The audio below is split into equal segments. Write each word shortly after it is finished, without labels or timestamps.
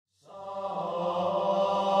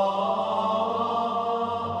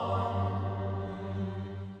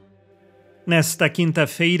Nesta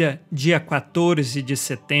quinta-feira, dia 14 de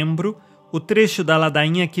setembro, o trecho da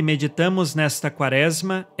ladainha que meditamos nesta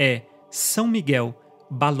quaresma é São Miguel,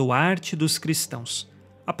 baluarte dos cristãos.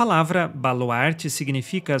 A palavra baluarte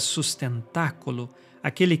significa sustentáculo,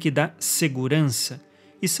 aquele que dá segurança.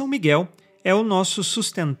 E São Miguel é o nosso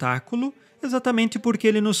sustentáculo exatamente porque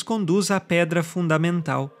ele nos conduz à pedra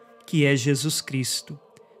fundamental, que é Jesus Cristo.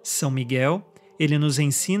 São Miguel, ele nos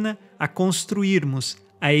ensina a construirmos,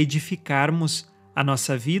 a edificarmos a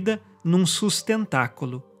nossa vida num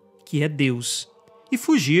sustentáculo, que é Deus, e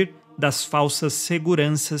fugir das falsas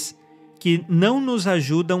seguranças que não nos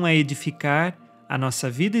ajudam a edificar a nossa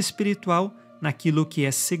vida espiritual naquilo que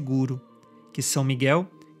é seguro. Que São Miguel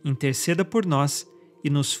interceda por nós e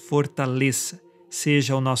nos fortaleça,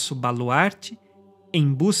 seja o nosso baluarte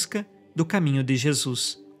em busca do caminho de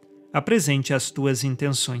Jesus. Apresente as tuas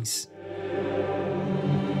intenções.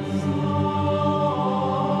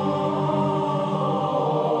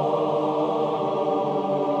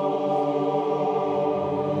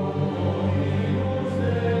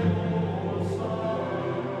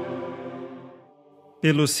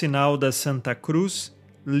 Pelo sinal da Santa Cruz,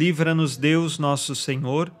 livra-nos Deus nosso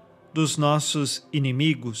Senhor dos nossos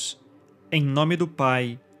inimigos. Em nome do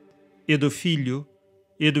Pai, e do Filho,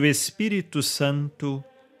 e do Espírito Santo.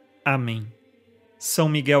 Amém. São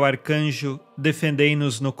Miguel Arcanjo,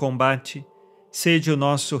 defendei-nos no combate, sede o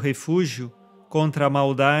nosso refúgio contra a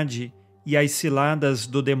maldade e as ciladas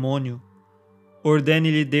do demônio.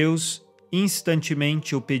 Ordene-lhe Deus,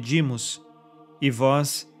 instantemente o pedimos, e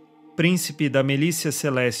vós, Príncipe da milícia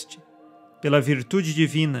celeste, pela virtude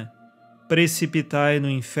divina, precipitai no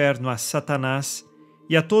inferno a Satanás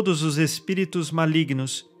e a todos os espíritos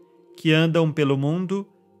malignos que andam pelo mundo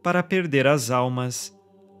para perder as almas.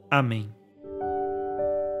 Amém.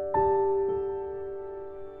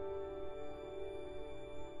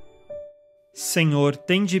 Senhor,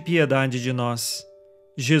 tende piedade de nós.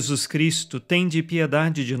 Jesus Cristo, tende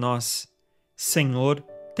piedade de nós. Senhor,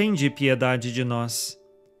 tende piedade de nós.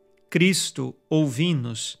 Cristo,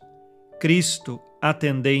 ouvi-nos. Cristo,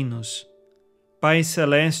 atendei-nos. Pai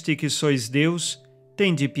celeste que sois Deus,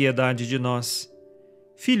 tende piedade de nós.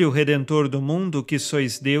 Filho Redentor do mundo que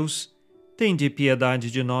sois Deus, tende piedade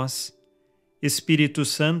de nós. Espírito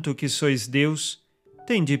Santo que sois Deus,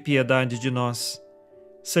 tende piedade de nós.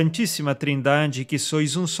 Santíssima Trindade que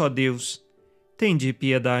sois um só Deus, tende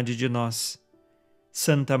piedade de nós.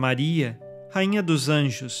 Santa Maria, Rainha dos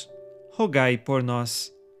Anjos, rogai por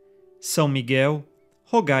nós. São Miguel,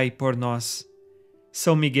 rogai por nós.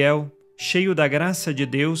 São Miguel, cheio da graça de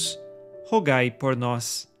Deus, rogai por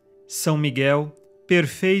nós. São Miguel,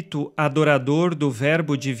 perfeito adorador do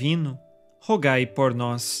Verbo divino, rogai por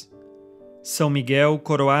nós. São Miguel,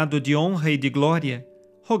 coroado de honra e de glória,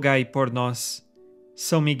 rogai por nós.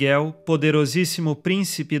 São Miguel, poderosíssimo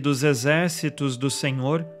príncipe dos exércitos do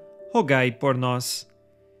Senhor, rogai por nós.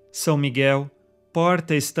 São Miguel,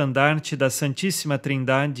 porta-estandarte da Santíssima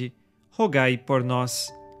Trindade, rogai por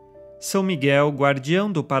nós. São Miguel,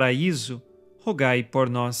 guardião do paraíso, rogai por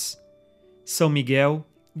nós. São Miguel,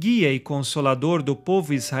 guia e consolador do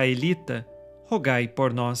povo israelita, rogai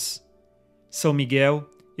por nós. São Miguel,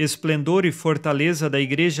 esplendor e fortaleza da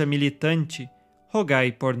Igreja militante,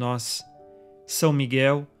 rogai por nós. São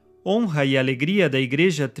Miguel, honra e alegria da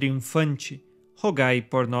Igreja triunfante, rogai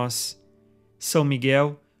por nós. São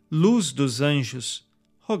Miguel, luz dos anjos,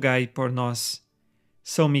 rogai por nós.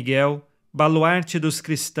 São Miguel, baluarte dos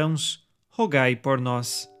cristãos, rogai por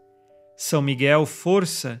nós. São Miguel,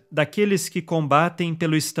 força daqueles que combatem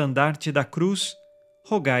pelo estandarte da cruz,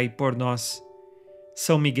 rogai por nós.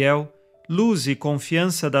 São Miguel, luz e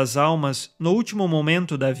confiança das almas no último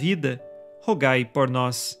momento da vida, rogai por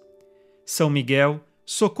nós. São Miguel,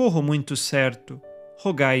 socorro muito certo,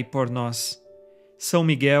 rogai por nós. São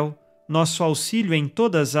Miguel, nosso auxílio em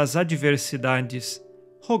todas as adversidades,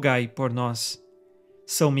 rogai por nós.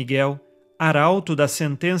 São Miguel, arauto da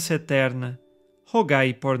sentença eterna,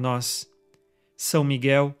 rogai por nós. São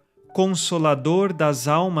Miguel, consolador das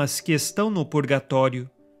almas que estão no purgatório,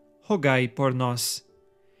 rogai por nós.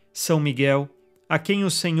 São Miguel, a quem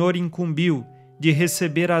o Senhor incumbiu de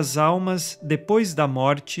receber as almas depois da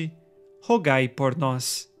morte, rogai por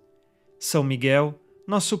nós. São Miguel,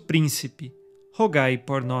 nosso príncipe, rogai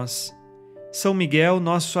por nós. São Miguel,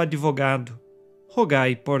 nosso advogado,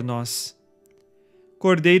 rogai por nós.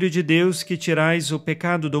 Cordeiro de Deus, que tirais o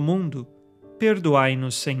pecado do mundo,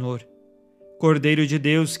 perdoai-nos, Senhor. Cordeiro de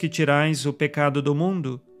Deus, que tirais o pecado do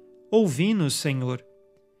mundo, ouvi-nos, Senhor.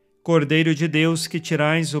 Cordeiro de Deus, que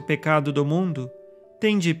tirais o pecado do mundo,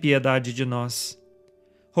 tende piedade de nós.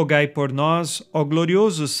 Rogai por nós, ó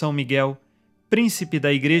glorioso São Miguel, Príncipe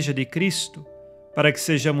da Igreja de Cristo, para que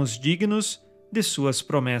sejamos dignos de suas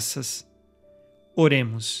promessas.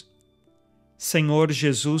 Oremos. Senhor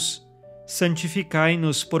Jesus,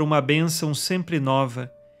 santificai-nos por uma bênção sempre nova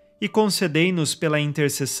e concedei-nos pela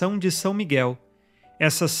intercessão de São Miguel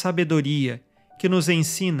essa sabedoria que nos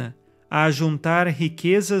ensina a ajuntar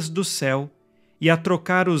riquezas do céu e a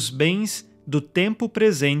trocar os bens do tempo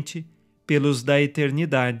presente pelos da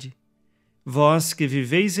eternidade. Vós que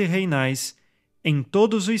viveis e reinais em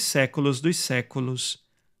todos os séculos dos séculos.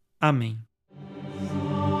 Amém.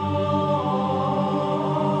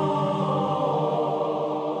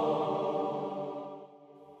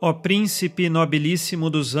 Ó Príncipe nobilíssimo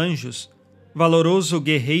dos anjos, valoroso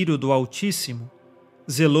guerreiro do Altíssimo,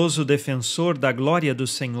 zeloso defensor da glória do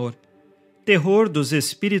Senhor, terror dos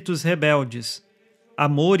espíritos rebeldes,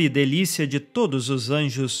 amor e delícia de todos os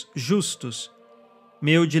anjos justos,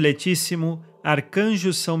 meu diletíssimo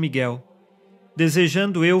Arcanjo São Miguel,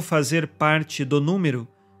 desejando eu fazer parte do número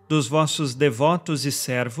dos vossos devotos e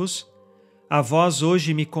servos, a vós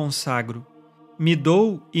hoje me consagro, me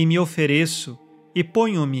dou e me ofereço e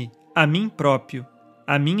ponho-me a mim próprio,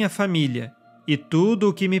 a minha família e tudo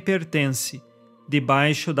o que me pertence,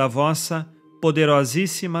 debaixo da vossa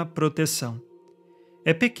poderosíssima proteção.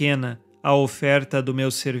 É pequena a oferta do meu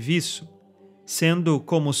serviço, sendo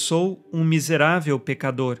como sou um miserável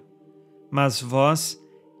pecador, mas vós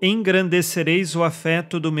engrandecereis o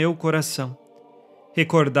afeto do meu coração.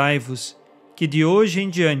 Recordai-vos que de hoje em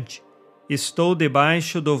diante estou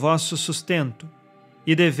debaixo do vosso sustento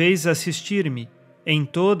e deveis assistir-me em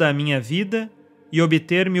toda a minha vida e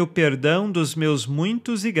obter-me o perdão dos meus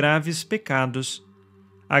muitos e graves pecados,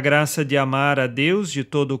 a graça de amar a Deus de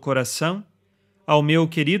todo o coração, ao meu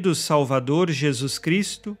querido Salvador Jesus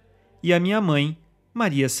Cristo e à minha mãe,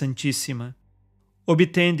 Maria Santíssima.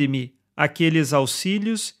 Obtende-me aqueles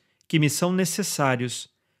auxílios que me são necessários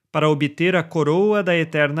para obter a coroa da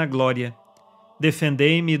eterna glória.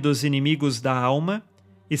 Defendei-me dos inimigos da alma,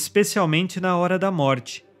 especialmente na hora da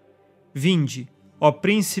morte. Vinde, ó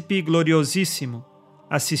Príncipe gloriosíssimo,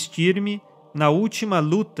 assistir-me na última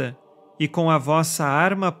luta e com a vossa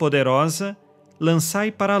arma poderosa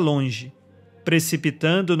lançai para longe,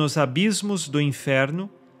 precipitando nos abismos do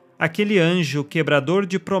inferno, aquele anjo quebrador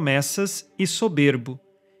de promessas e soberbo,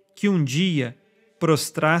 que um dia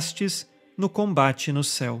prostrastes no combate no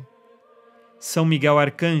céu. São Miguel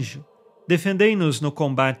Arcanjo, defendei-nos no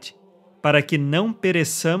combate, para que não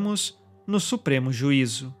pereçamos no supremo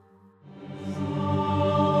juízo.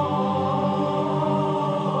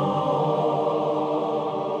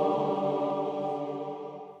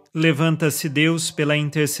 Levanta-se Deus pela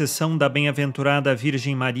intercessão da bem-aventurada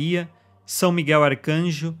Virgem Maria, São Miguel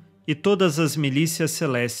Arcanjo e todas as milícias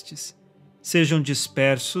celestes. Sejam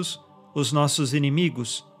dispersos os nossos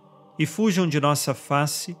inimigos e fujam de nossa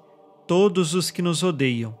face todos os que nos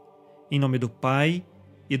odeiam. Em nome do Pai,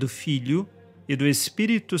 e do Filho, e do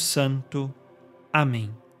Espírito Santo.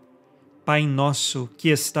 Amém. Pai nosso que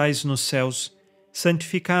estais nos céus,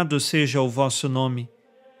 santificado seja o vosso nome.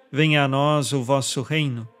 Venha a nós o vosso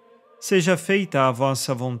reino. Seja feita a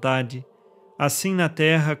vossa vontade, assim na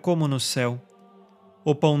terra como no céu.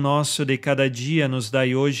 O pão nosso de cada dia nos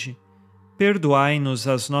dai hoje. Perdoai-nos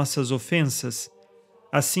as nossas ofensas,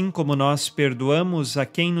 assim como nós perdoamos a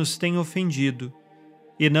quem nos tem ofendido.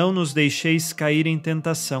 E não nos deixeis cair em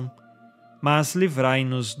tentação, mas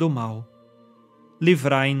livrai-nos do mal.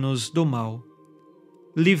 Livrai-nos do mal.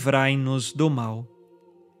 Livrai-nos do mal.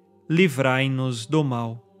 Livrai-nos do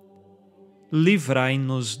mal.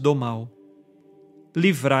 Livrai-nos do mal.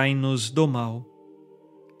 Livrai-nos do mal.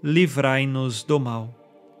 Livrai-nos do mal.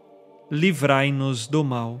 Livrai-nos do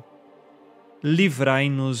mal.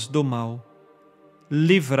 Livrai-nos do mal.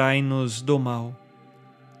 Livrai-nos do mal.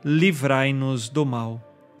 Livrai-nos do mal.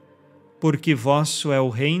 Porque vosso é o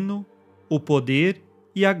reino, o poder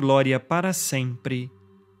e a glória para sempre.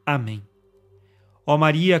 Amém. Ó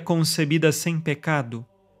Maria concebida sem pecado,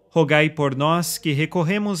 rogai por nós que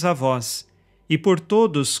recorremos a vós, e por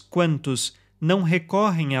todos quantos não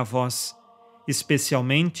recorrem a vós,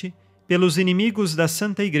 especialmente pelos inimigos da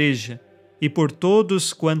Santa Igreja, e por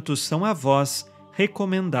todos quantos são a vós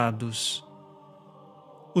recomendados.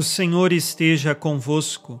 O Senhor esteja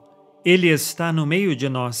convosco, Ele está no meio de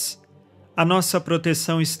nós. A nossa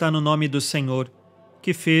proteção está no nome do Senhor,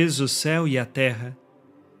 que fez o céu e a terra.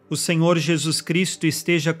 O Senhor Jesus Cristo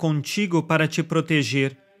esteja contigo para te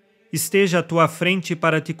proteger, esteja à tua frente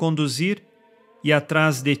para te conduzir e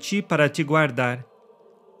atrás de ti para te guardar.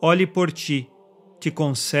 Olhe por ti, te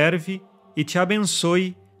conserve e te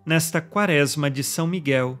abençoe nesta Quaresma de São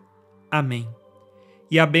Miguel. Amém.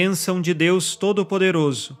 E a bênção de Deus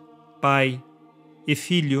Todo-Poderoso, Pai e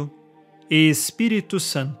Filho, e Espírito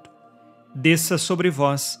Santo, desça sobre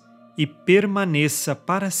vós e permaneça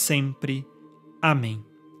para sempre. Amém.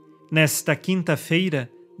 Nesta quinta-feira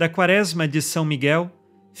da Quaresma de São Miguel,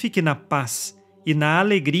 fique na paz e na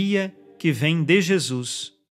alegria que vem de Jesus.